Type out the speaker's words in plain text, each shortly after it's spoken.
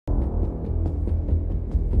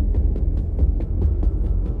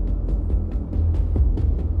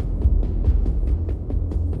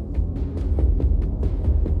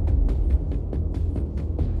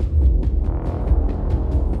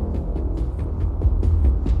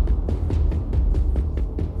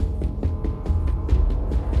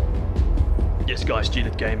guys,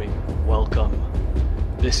 GLID Gaming, welcome.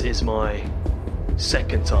 This is my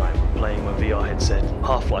second time playing my VR headset,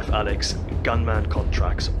 Half-Life ALYX Gunman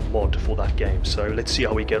contracts mod for that game. So let's see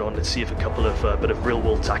how we get on. Let's see if a couple of bit of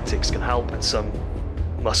real-world tactics can help and some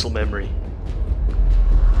muscle memory.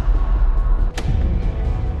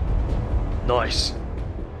 Nice.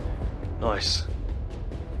 Nice.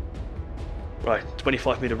 Right,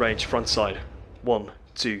 25 meter range, front side. 1,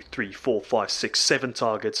 2, 3, 4, 5, 6, 7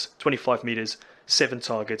 targets. 25 meters, 7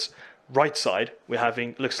 targets. Right side, we're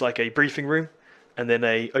having, looks like a briefing room, and then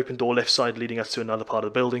a open door left side leading us to another part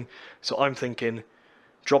of the building. So I'm thinking,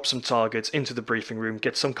 drop some targets into the briefing room,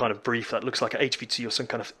 get some kind of brief that looks like an HVT or some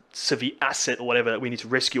kind of civvy asset or whatever that we need to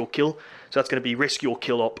rescue or kill. So that's going to be rescue or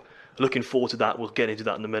kill op. Looking forward to that. We'll get into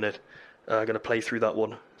that in a minute. I'm going to play through that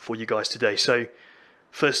one for you guys today. So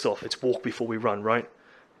first off, it's walk before we run, right?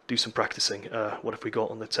 Do some practicing. What have we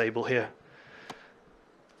got on the table here?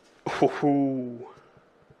 Ooh,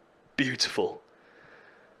 beautiful.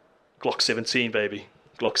 Glock 17, baby.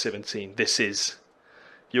 Glock 17. This is...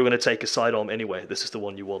 You're going to take a sidearm anyway. This is the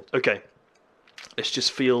one you want. Okay. Let's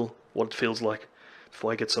just feel what it feels like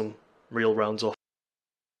before I get some real rounds off.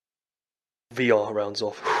 VR rounds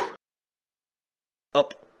off.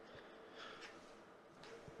 Up.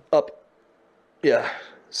 Up. Yeah.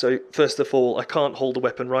 So first of all, I can't hold the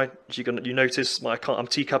weapon right. You notice I'm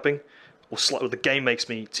teacupping, or the game makes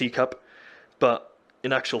me teacup, but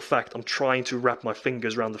in actual fact, I'm trying to wrap my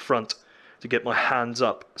fingers around the front to get my hands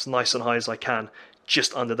up as nice and high as I can,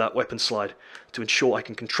 just under that weapon slide, to ensure I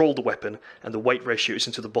can control the weapon and the weight ratio is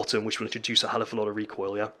into the bottom, which will introduce a hell of a lot of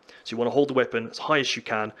recoil. Yeah. So you want to hold the weapon as high as you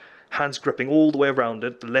can, hands gripping all the way around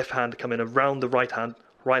it. The left hand coming around the right hand.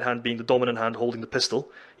 Right hand being the dominant hand holding the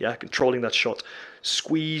pistol, yeah, controlling that shot.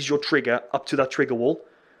 Squeeze your trigger up to that trigger wall,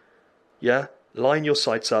 yeah, line your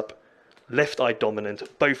sights up, left eye dominant,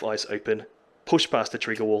 both eyes open, push past the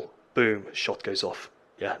trigger wall, boom, shot goes off.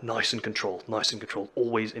 Yeah, nice and controlled,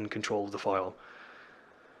 always in control of the firearm.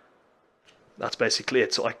 That's basically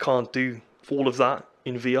it. So I can't do all of that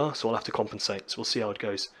in VR, so I'll have to compensate. So we'll see how it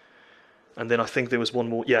goes. And then I think there was one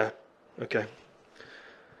more, yeah, okay.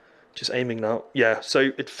 Just aiming now. Yeah,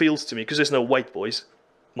 so it feels to me, because there's no weight, boys,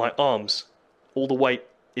 my arms, all the weight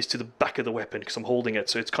is to the back of the weapon because I'm holding it.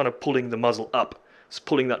 So it's kind of pulling the muzzle up. It's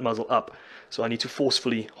pulling that muzzle up. So I need to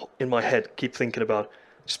forcefully, in my head, keep thinking about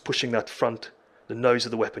just pushing that front, the nose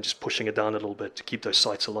of the weapon, just pushing it down a little bit to keep those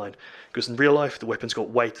sights aligned. Because in real life, the weapon's got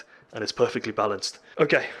weight and it's perfectly balanced.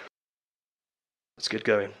 Okay, let's get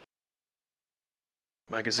going.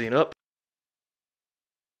 Magazine up.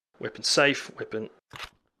 Weapon safe, weapon...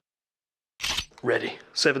 ready.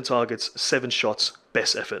 7 targets, 7 shots,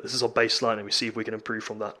 best effort. This is our baseline and we see if we can improve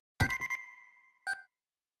from that.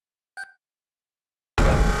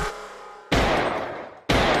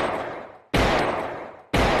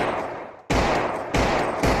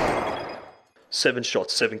 Seven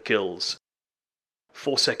shots, 7 kills.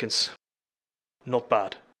 4 seconds. Not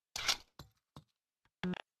bad.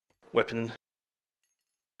 Weapon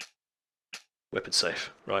safe,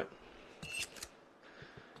 right.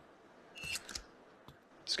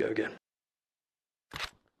 Let's go again.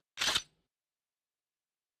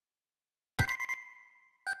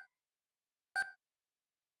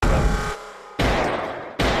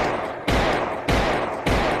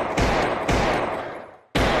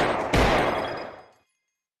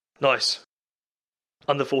 Nice.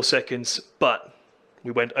 Under 4 seconds, but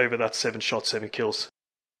we went over that 7 shots, 7 kills,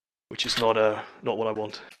 which is not what I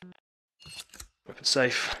want. Weapon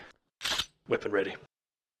safe. Weapon ready.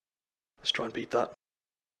 Let's try and beat that.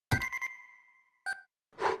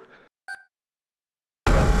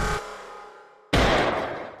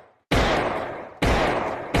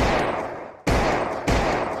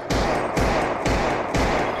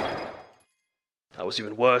 That was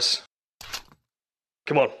even worse.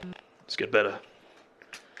 Come on, let's get better.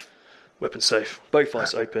 Weapon safe, both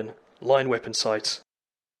eyes open, line weapon sights,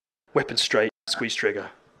 weapon straight, squeeze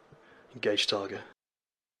trigger, engage target.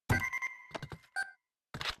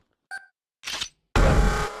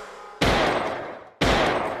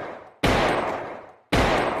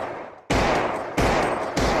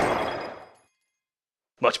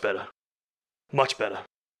 Much better. Much better.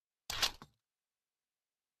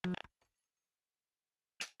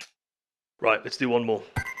 Right, let's do one more.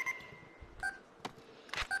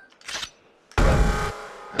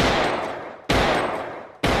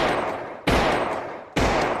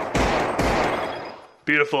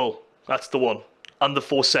 Beautiful. That's the one. Under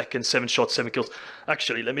 4 seconds, 7 shots, 7 kills.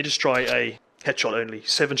 Actually, let me just try a headshot only.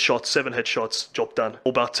 7 shots, 7 headshots, job done. All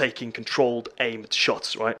about taking controlled, aimed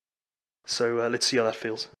shots, right? So let's see how that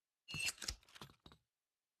feels.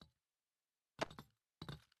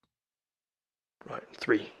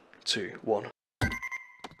 3, 2, 1.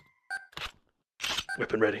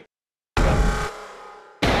 Weapon ready.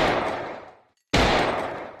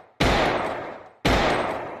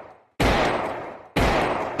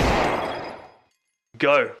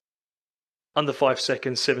 Go. Under 5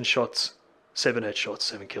 seconds, 7 shots, 7 headshots,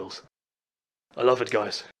 7 kills. I love it,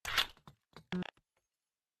 guys.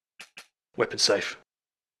 Weapon safe.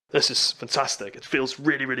 This is fantastic. It feels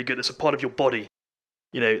really, really good. It's a part of your body,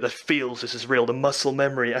 you know, that feels this is real. The muscle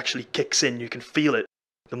memory actually kicks in. You can feel it.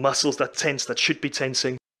 The muscles that tense that should be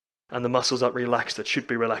tensing, and the muscles that relax that should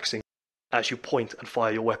be relaxing as you point and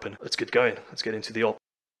fire your weapon. Let's get going. Let's get into the op.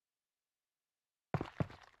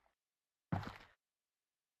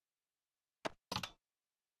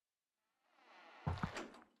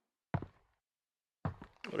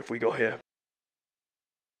 What have we got here?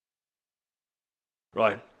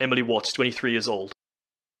 Right, Emily Watts, 23 years old.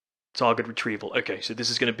 Target retrieval. Okay, so this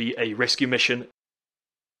is going to be a rescue mission.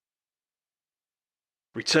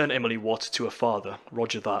 Return Emily Watts to her father.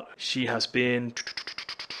 Roger that. She has been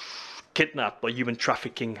kidnapped by human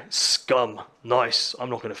trafficking scum. Nice. I'm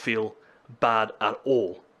not going to feel bad at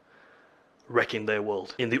all. Wrecking their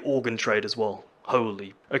world. In the organ trade as well.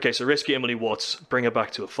 Holy. Okay, so rescue Emily Watts. Bring her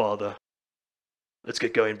back to her father. Let's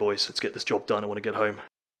get going, boys. Let's get this job done. I want to get home.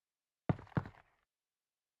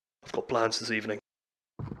 I've got plans this evening.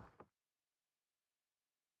 I'm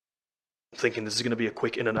thinking this is going to be a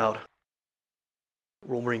quick in and out.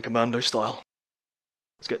 Royal Marine Commando style.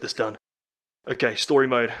 Let's get this done. Okay, story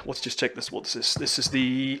mode. Let's just check this. What's this? This is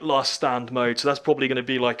the last stand mode. So that's probably going to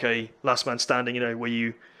be like a last man standing, you know, where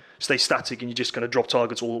you stay static and you just kind of drop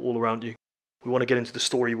targets all around you. We want to get into the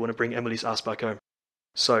story. We want to bring Emily's ass back home.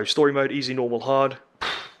 So story mode, easy, normal, hard.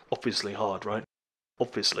 Obviously hard, right?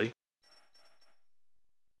 Obviously.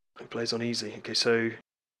 It plays on easy. Okay, so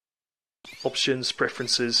options,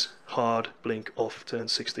 preferences, hard, blink, off, turn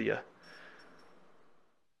 60, yeah.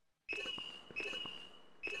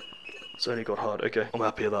 It's only got hard, okay. I'm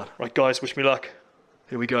happy with that. Right, guys, wish me luck.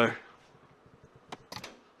 Here we go.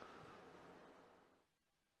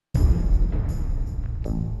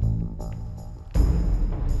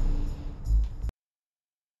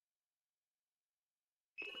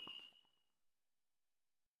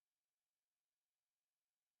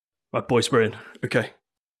 Right, boys, we're in. Okay.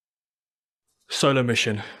 Solo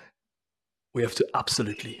mission. We have to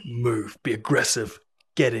absolutely move, be aggressive,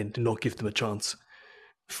 get in, do not give them a chance.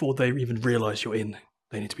 Before they even realize you're in,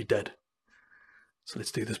 they need to be dead. So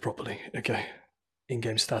let's do this properly. Okay.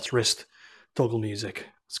 In-game stats, wrist, toggle music.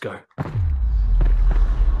 Let's go.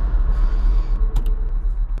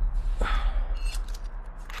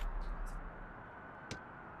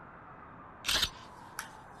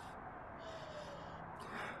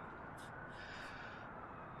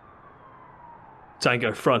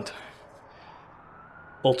 Tango, front.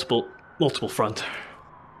 Multiple front.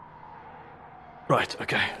 Right,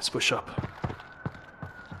 okay, let's push up.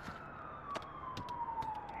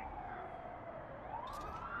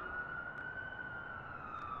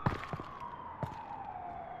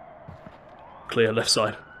 Clear left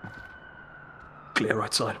side. Clear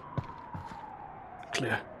right side.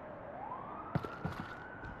 Clear.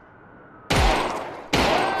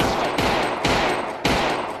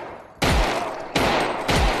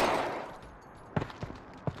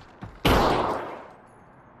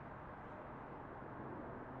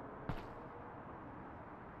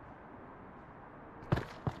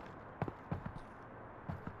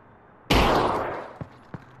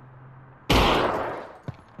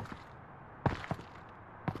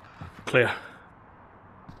 Clear.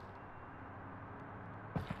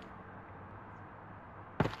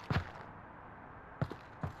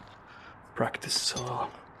 Practice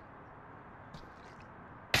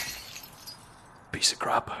piece of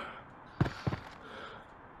crap.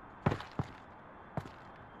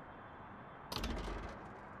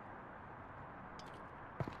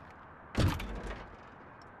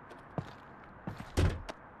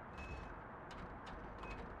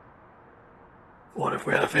 What have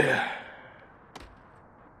we have here?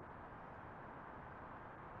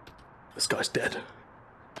 This guy's dead.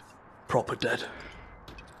 Proper dead.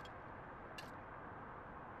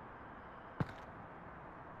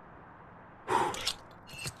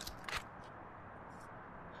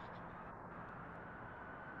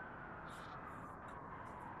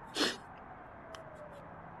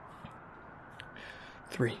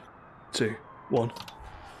 Three, two, one.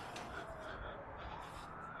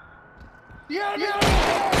 Yeah!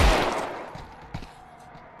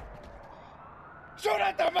 Shoot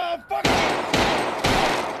at the motherfucker!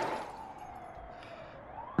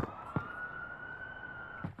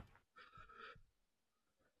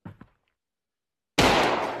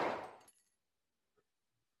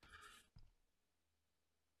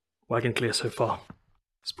 Wagon clear so far.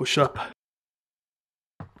 Let's push up.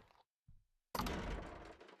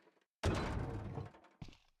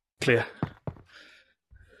 Clear.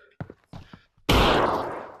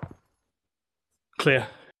 Clear.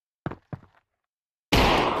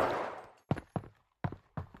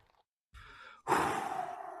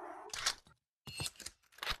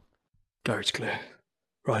 Garage clear.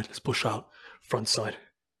 Right, let's push out. Front side.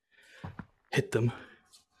 Hit them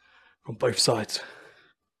from both sides.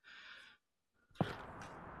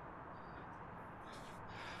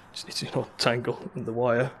 Just need to not tangle in the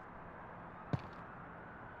wire.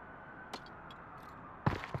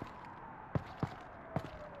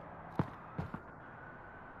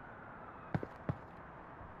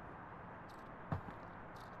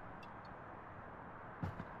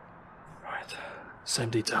 Right, same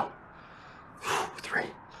detail. 3,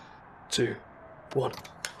 2, 1.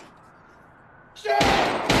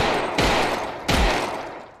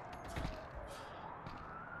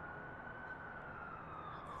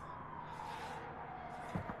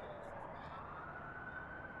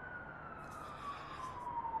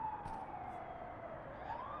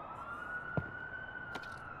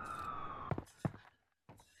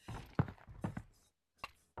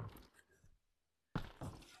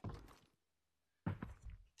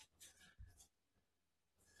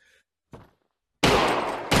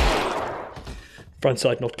 Front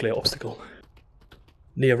side not clear, obstacle.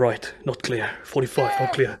 Near right, not clear. 45,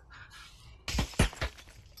 not clear.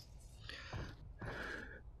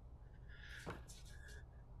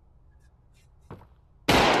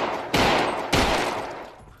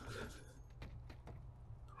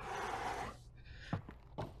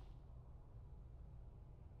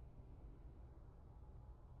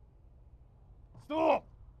 Stop!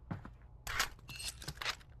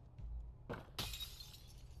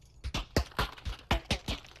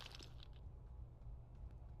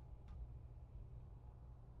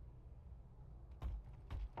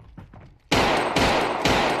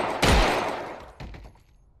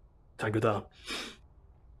 Tango down.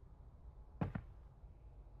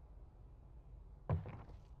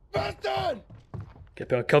 Bastard! Get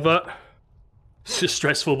behind cover. It's just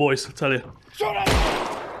stressful, boys, I tell you. Shoot it!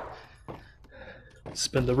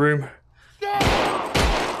 Spin the room. Yeah!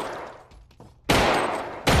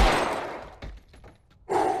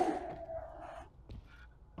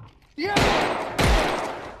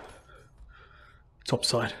 Top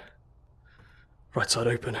side. Right side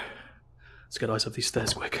open. Let's get eyes up these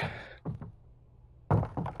stairs quick.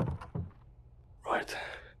 Right.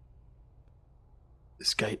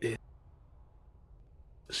 This gate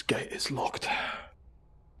is locked.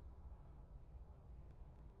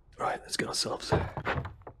 Right, let's get ourselves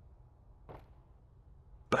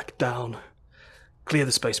back down. Clear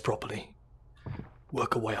the space properly.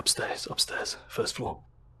 Work our way upstairs, first floor.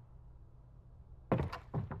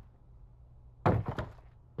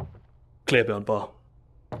 Clear beyond bar.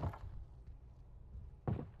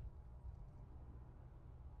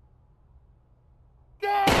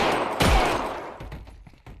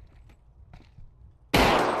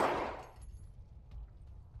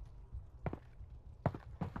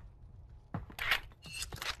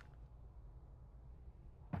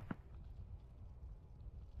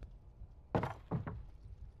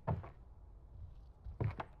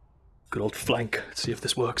 Good old flank. Let's see if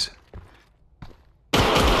this works.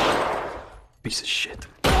 Piece of shit.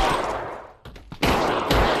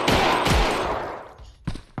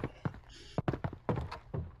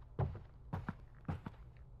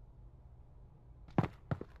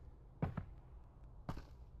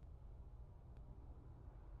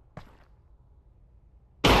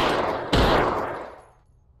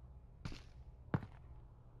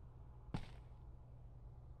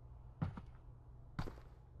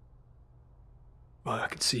 Right, I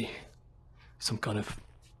can see some kind of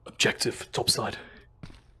objective topside.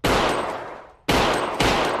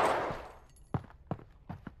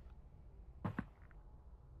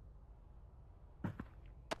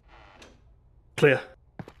 Clear.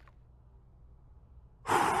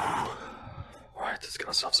 Right, let's get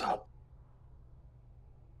ourselves out.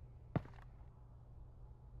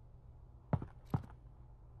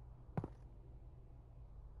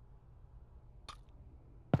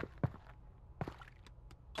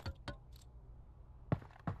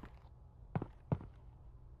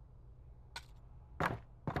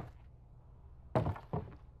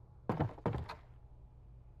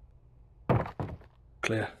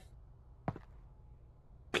 Clear.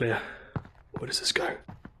 Clear. Where does this go?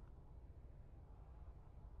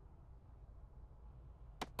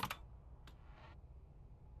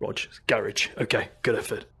 Rog, garage. Okay, good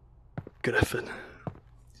effort. Good effort.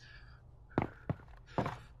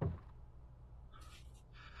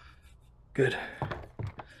 Good.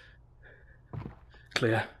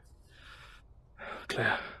 Clear.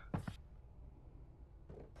 Clear.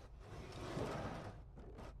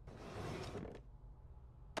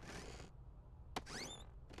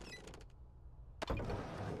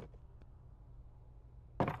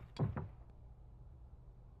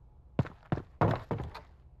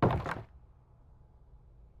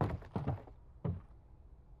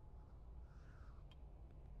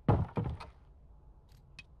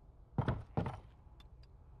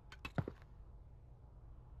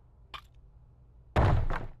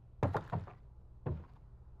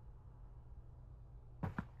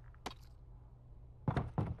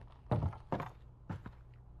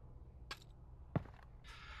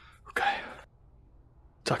 Okay.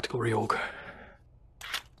 Tactical reorg.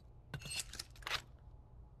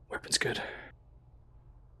 Weapon's good.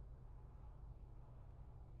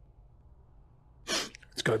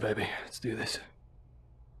 Let's go, baby. Let's do this.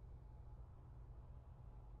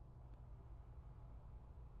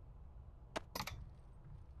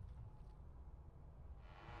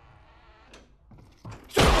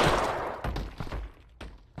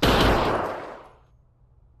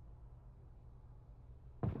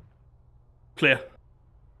 Clear.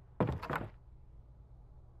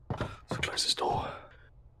 So close this door.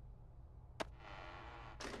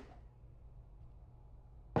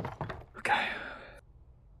 Okay.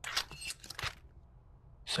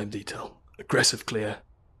 Same detail. Aggressive clear.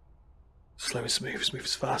 Slow and smooth, smooth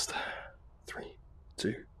as fast. 3,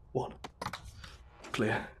 2, 1.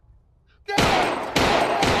 Clear.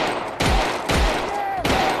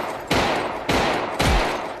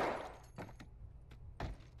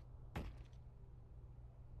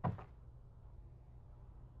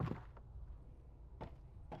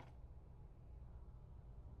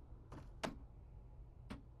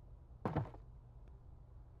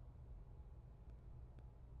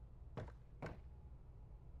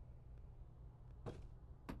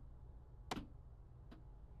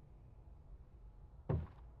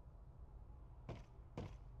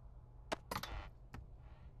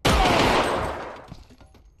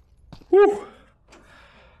 Woo!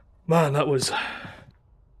 Man, that was...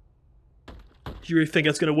 Do you really think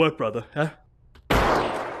that's gonna work, brother? Huh?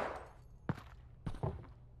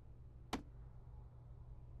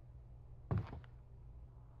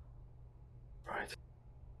 Right.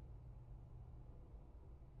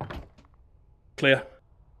 Clear.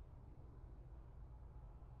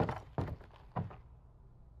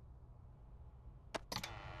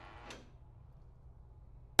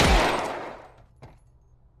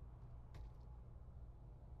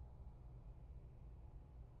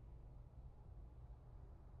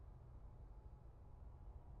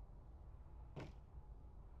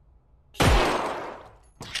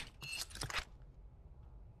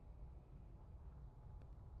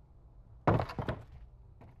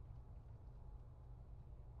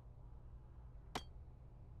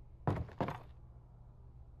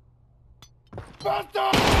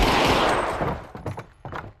 Bastard!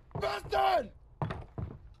 Bastard!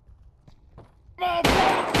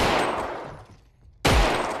 Motherfucker!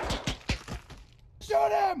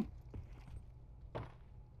 Shoot him!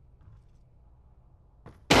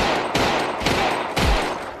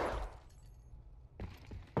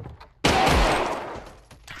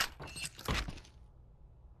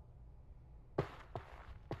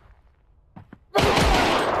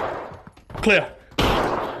 Clear.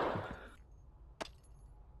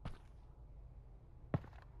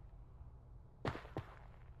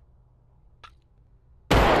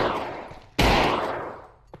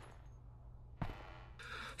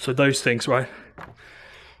 So those things, right?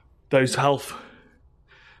 Those health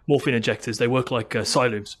morphine injectors, they work like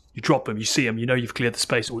silooms. You drop them, you see them, you know you've cleared the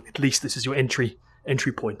space, or at least this is your entry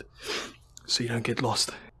point, so you don't get lost.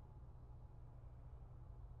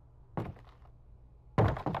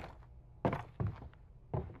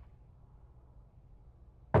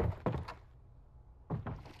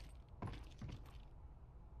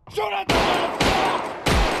 Shoot at the motherfucker!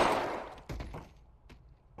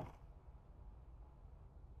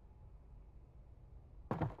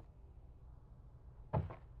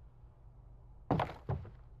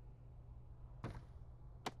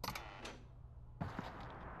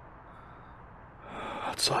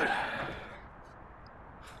 Outside.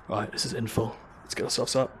 Right, this is info. Let's get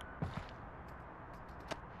ourselves up.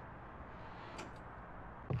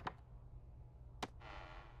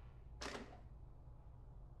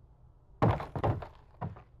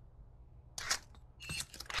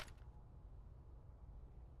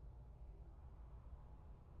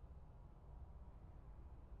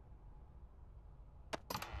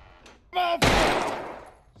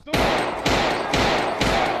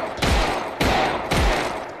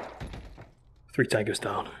 3 tangos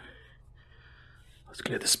down. Let's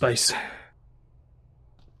clear the space.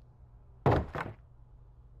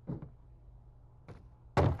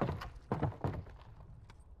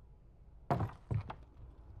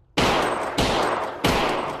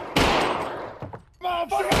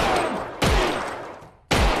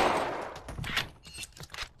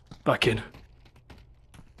 Back in.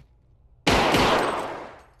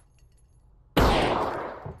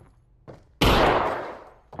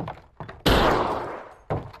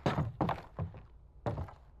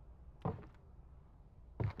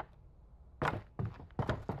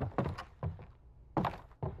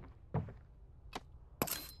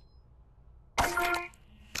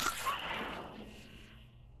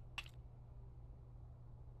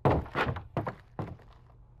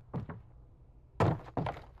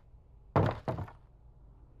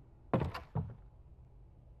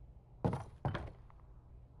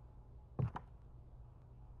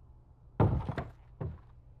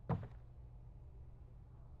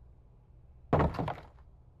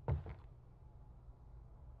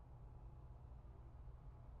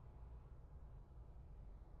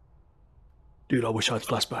 Dude, I wish I had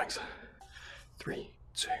flashbangs. 3,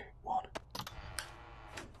 2, 1.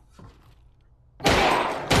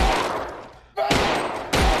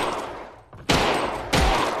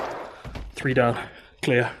 Three down.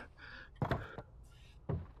 Clear.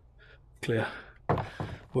 Clear.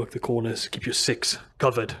 Work the corners. Keep your 6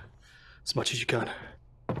 covered as much as you can.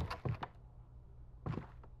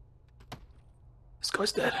 This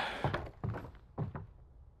guy's dead.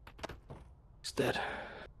 He's dead.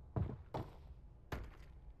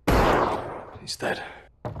 He's dead.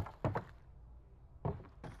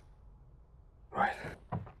 Right.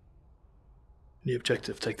 New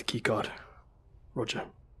objective, take the key card. Roger.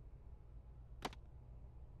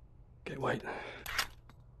 Okay, wait.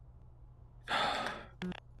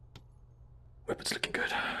 Weapon's looking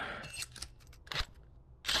good.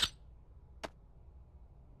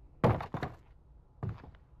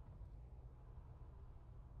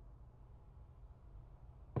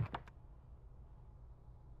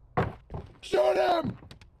 Shoot him!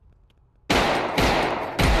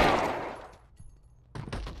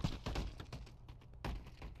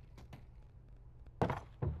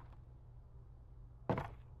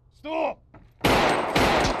 Stop!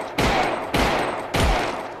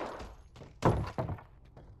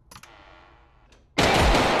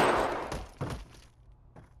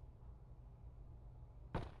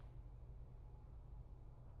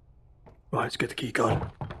 Right, let's get the key card.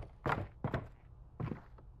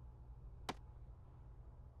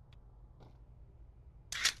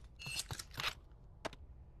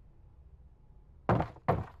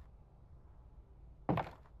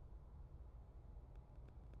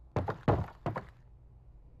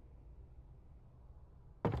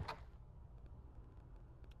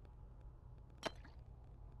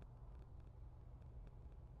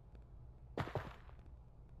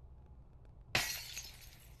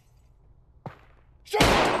 Shoot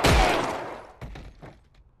him!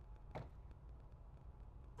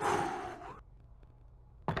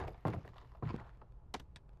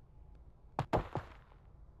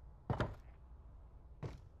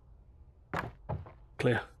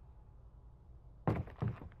 Clear.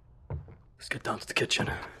 Let's get down to the kitchen.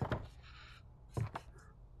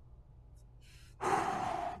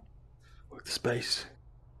 Work the space.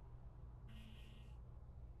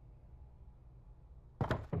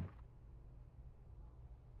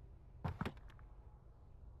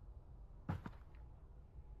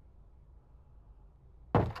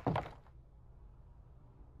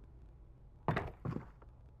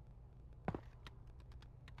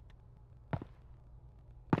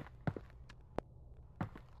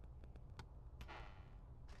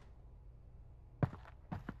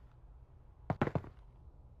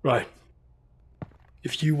 Right.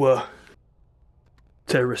 If you were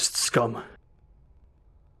terrorist scum,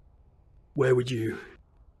 where would you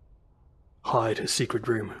hide a secret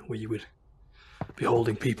room where you would be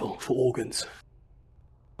holding people for organs?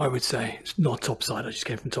 I would say it's not topside, I just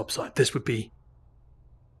came from topside. This would be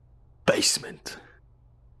basement.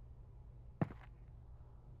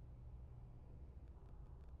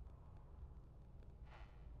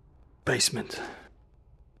 Basement.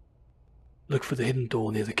 Look for the hidden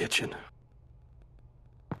door near the kitchen.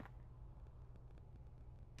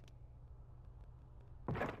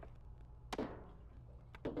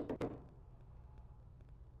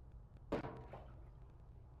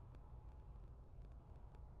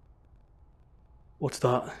 What's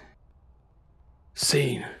that?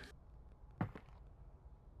 Scene.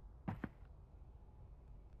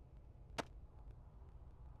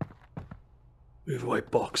 Move away,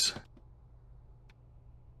 box.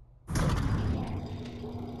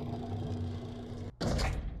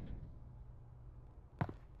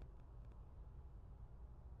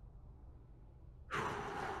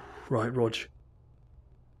 Right, Rog.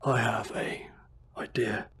 I have a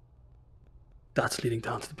idea. That's leading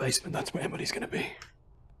down to the basement. That's where Emily's going to be.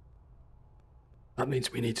 That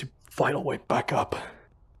means we need to fight our way back up.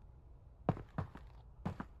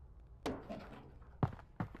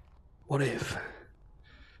 What if...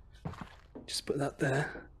 just put that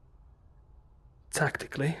there.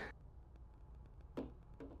 Tactically.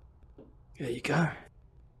 There you go.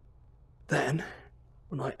 Then,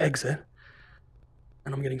 when I exit,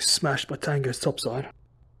 and I'm getting smashed by Tango's topside,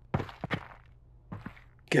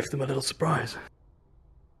 give them a little surprise.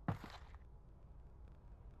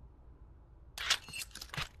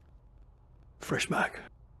 Fresh mag.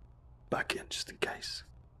 Back in, just in case.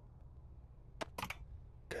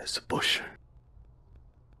 There's a bush.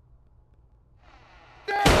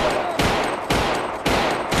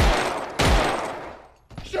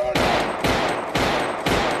 Shoot him!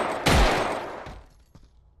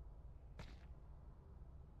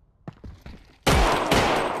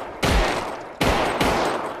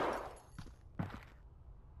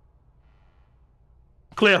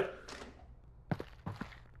 Clear.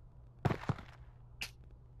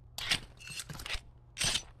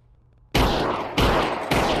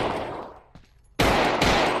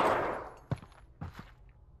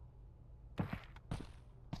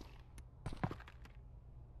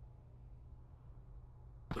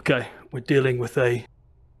 Okay, we're dealing with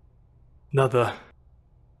another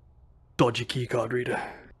dodgy keycard reader.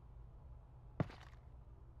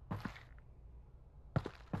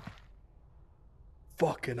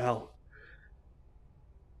 Fucking hell.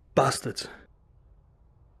 Bastards.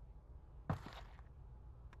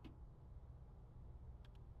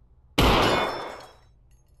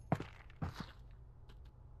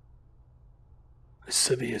 This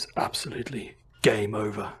civvy is absolutely game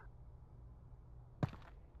over.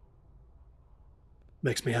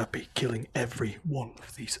 Makes me happy killing every one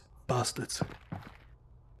of these bastards.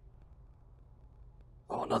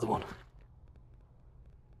 Oh, another one.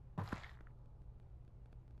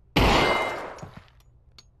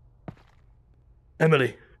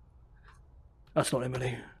 Emily. That's not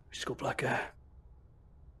Emily. She's got black hair.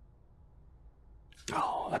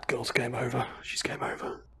 Oh, that girl's game over. She's game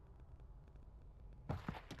over.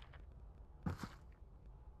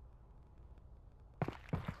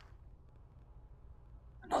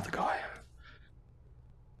 Another guy.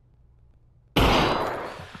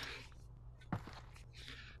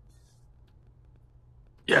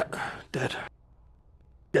 Yeah, dead.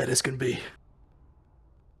 Dead as can be.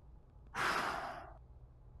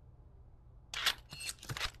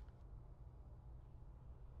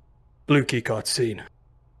 Blue keycard seen.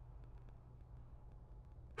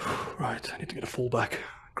 Right, I need to get a fallback.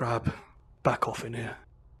 Grab. Back off in here.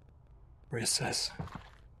 Reassess.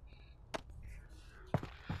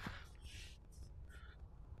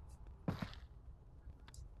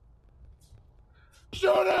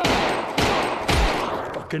 Shoot him!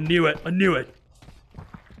 Fucking knew it. I knew it.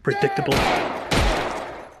 Predictable.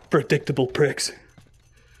 Predictable pricks.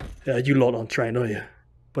 Yeah, you lot aren't trained, are you?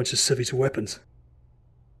 Bunch of civvies with weapons.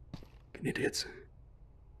 Fucking idiots.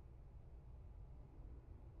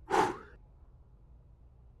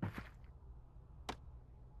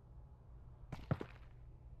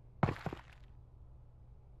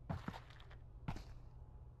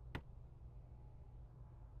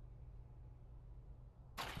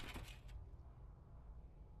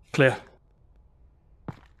 Clear.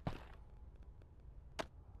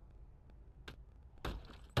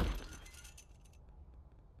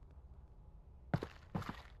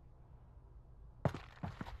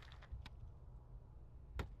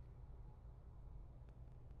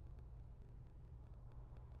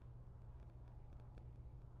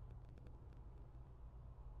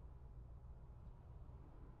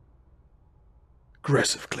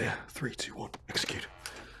 Aggressive clear. 3, 2, 1. Execute.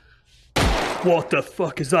 What the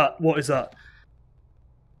fuck is that? What is that?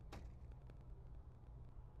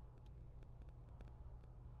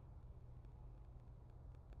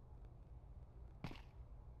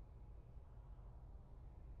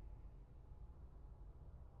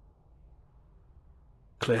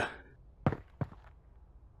 Clear.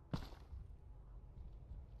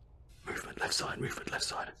 Movement left side, movement left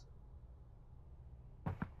side.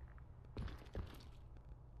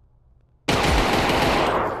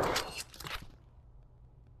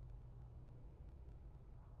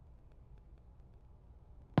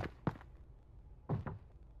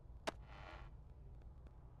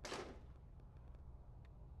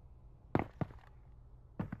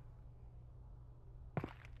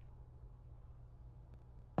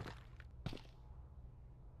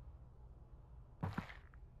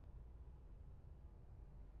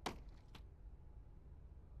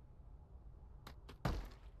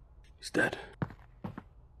 He's dead.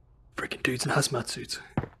 Freaking dudes in hazmat suits.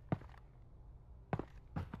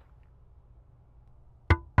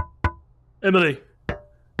 Emily!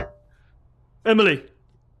 Emily!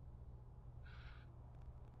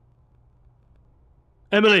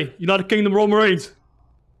 Emily! United Kingdom Royal Marines!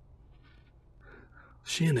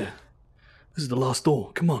 Is she in there? This is the last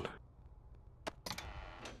door. Come on.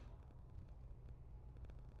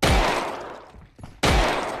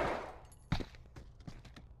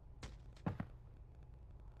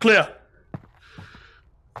 Clear!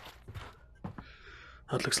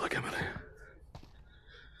 That looks like Emily.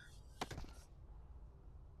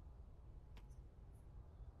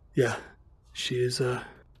 Yeah, she is,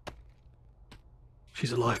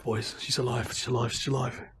 she's alive, boys. She's alive, she's alive, she's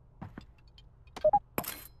alive.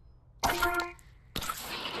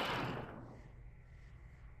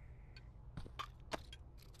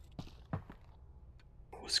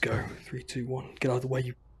 Let's go. 3, 2, 1. Get out of the way,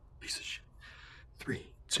 you piece of shit. 3,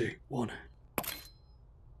 2, 1.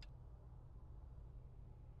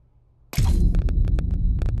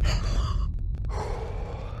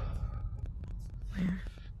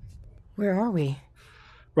 Where are we?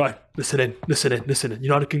 Right, listen in.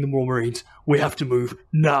 United Kingdom Royal Marines, we have to move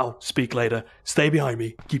now. Speak later. Stay behind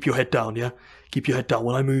me. Keep your head down, yeah? Keep your head down.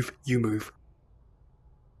 When I move, you move.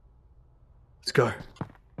 Let's go.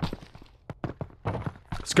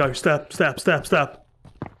 Let's go. Step.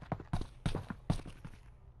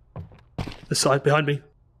 This side, behind me.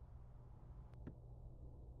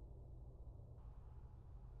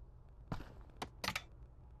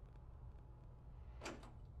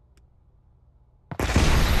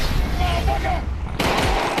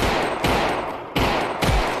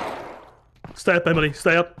 Stay up, Emily.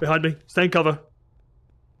 Stay up. Behind me. Stay in cover.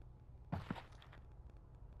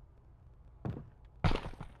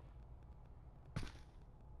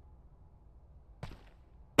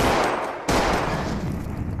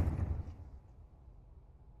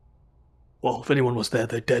 Well, if anyone was there,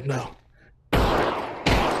 they're dead now.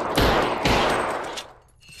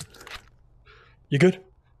 You good?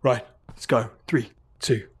 Right. Let's go. 3,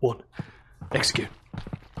 2, 1. Execute.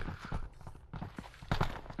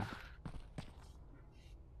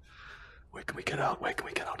 Where can we get out? Where can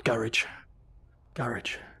we get out? Garage.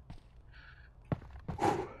 Garage.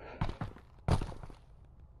 Whew.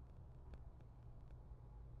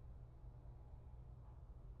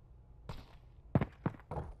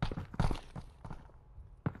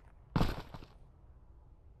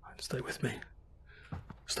 Stay with me.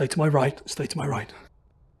 Stay to my right. Stay to my right.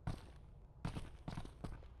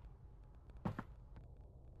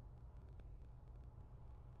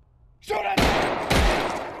 Shoot it!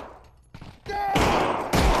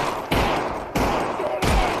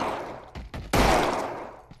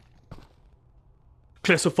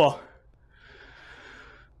 Clear so far.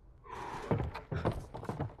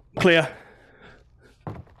 Clear.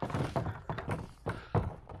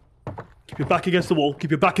 Keep your back against the wall.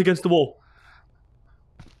 Keep your back against the wall.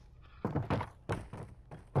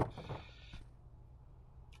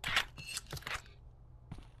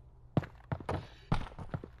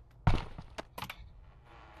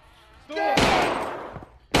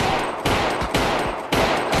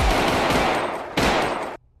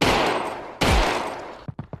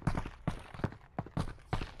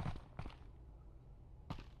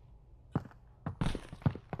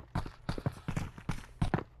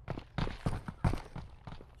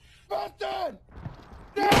 Boston!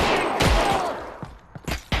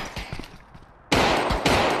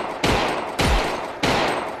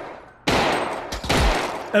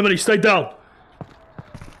 Emily, stay down.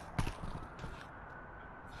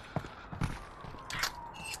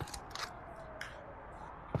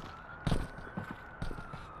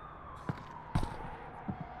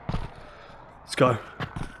 Let's go.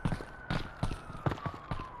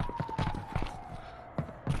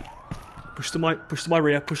 Push to my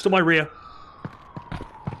rear, push to my rear.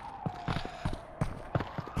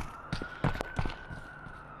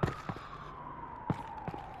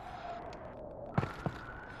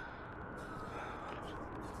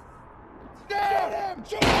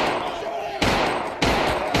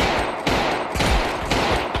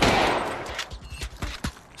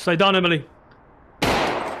 Stay down, Emily.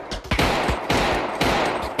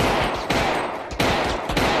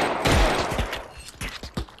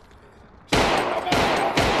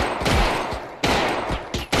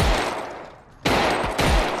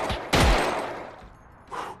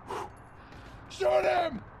 Shoot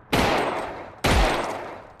him!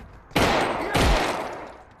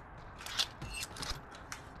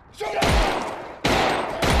 Shoot him!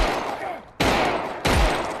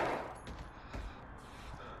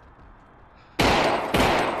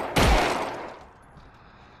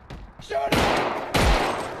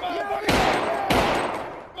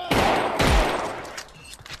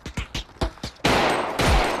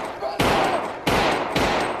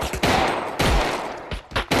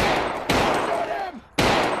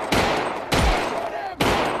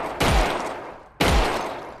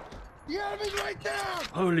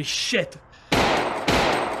 Holy shit.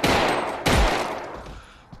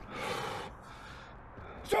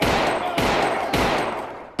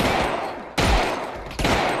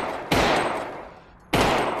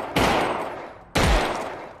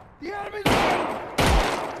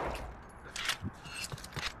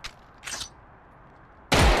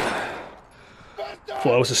 Thought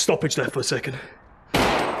there was a stoppage there for a second.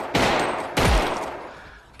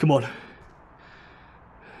 Come on.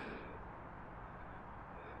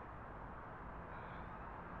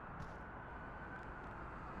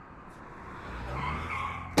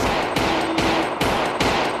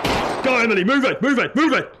 Go, Emily, move it, move it,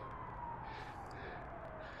 move it!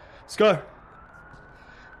 Let's go.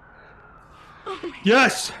 Oh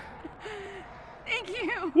yes! Thank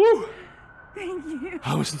you. Woo! Thank you.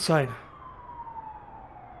 That was insane.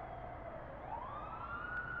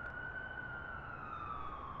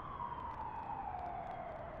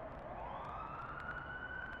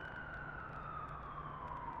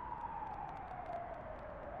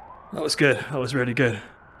 That was good. That was really good.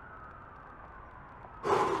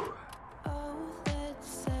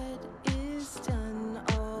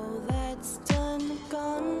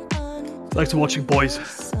 Thanks for watching, boys.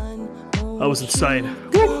 That was insane.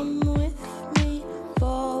 Woo!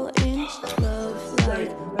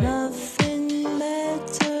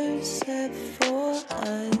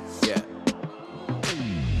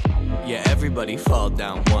 Yeah, everybody fall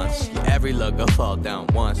down once. Yeah, every lugger fall down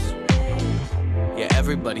once. Yeah,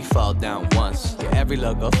 everybody fall down once. Yeah, every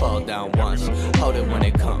lugger fall down once. Hold it when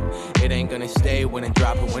it come. It ain't gonna stay when it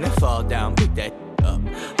drop it when it fall down. Pick that up.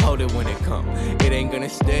 Hold it when it come. It ain't gonna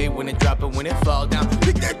stay when it drop it when it fall down.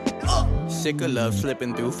 Pick that up. Sick of love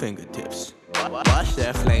slipping through fingertips. Watch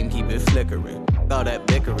that flame, keep it flickering. All that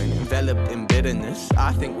bickering, enveloped in bitterness.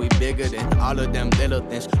 I think we bigger than all of them little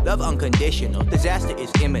things. Love unconditional, disaster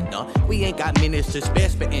is imminent. We ain't got minutes to spare,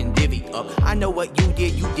 spitting divvy up. I know what you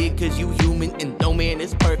did cause you human. And no man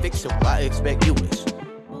is perfect, so I expect you is.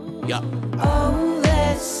 Yeah. All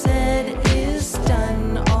that's said is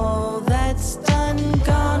done. All that's done,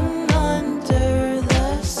 gone under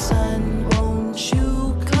the sun. Won't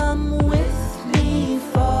you come with me?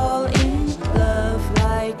 Fall in love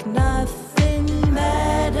like nothing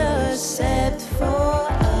matters except for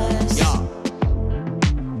us.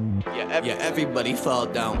 Yeah, everybody fall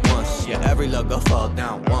down once. Yeah, every lugger fall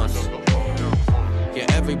down once. Yeah,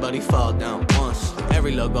 everybody fall down once.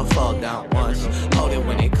 Every logo fall down once. Hold it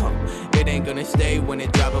when it come. It ain't gonna stay when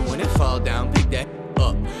it drop it when it fall down. Pick that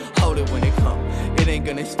up. Hold it when it come. It ain't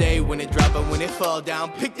gonna stay when it drop it when it fall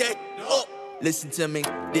down. Pick that up. Listen to me,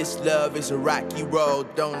 this love is a rocky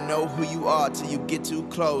road. Don't know who you are till you get too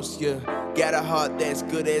close. Yeah, got a heart that's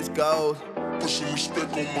good as gold. Put some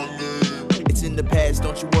respect on my name. It's in the past,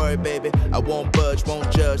 don't you worry, baby. I won't budge,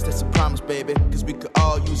 won't judge, that's a promise, baby. Cause we could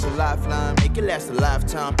all use a lifeline, make it last a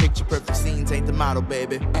lifetime. Picture perfect scenes ain't the model,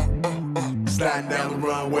 baby. Sliding down the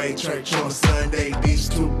runway, church on a Sunday. These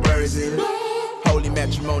two birds in love. Holy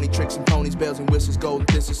matrimony, tricks and ponies, bells and whistles, golden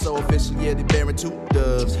kisses, so official, yeah, they bearing 2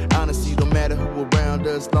 doves. Honestly, don't matter who around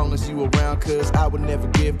us, long as you around, cause I would never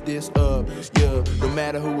give this up, yeah. No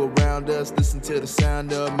matter who around us, listen to the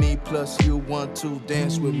sound of me plus you. 1, 2,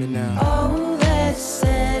 dance with me now. All that's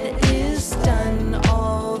said is done.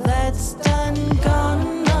 All that's done,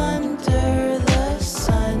 gone under the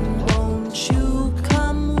sun. Won't you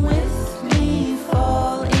come with me?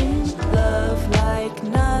 Fall in love like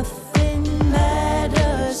nothing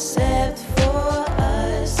matters except for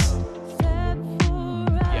us.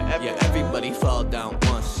 Yeah, everybody fall down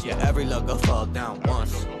once. Yeah, every logo fall down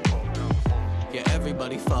once. Yeah,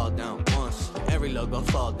 everybody fall down once. Every logo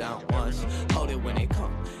fall down once. Hold it when it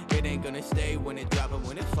come. It ain't gonna stay when it drop it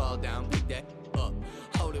when it fall down. Pick that up.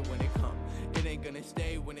 Hold it when it come. It ain't gonna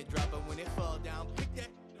stay when it drop it when it fall down.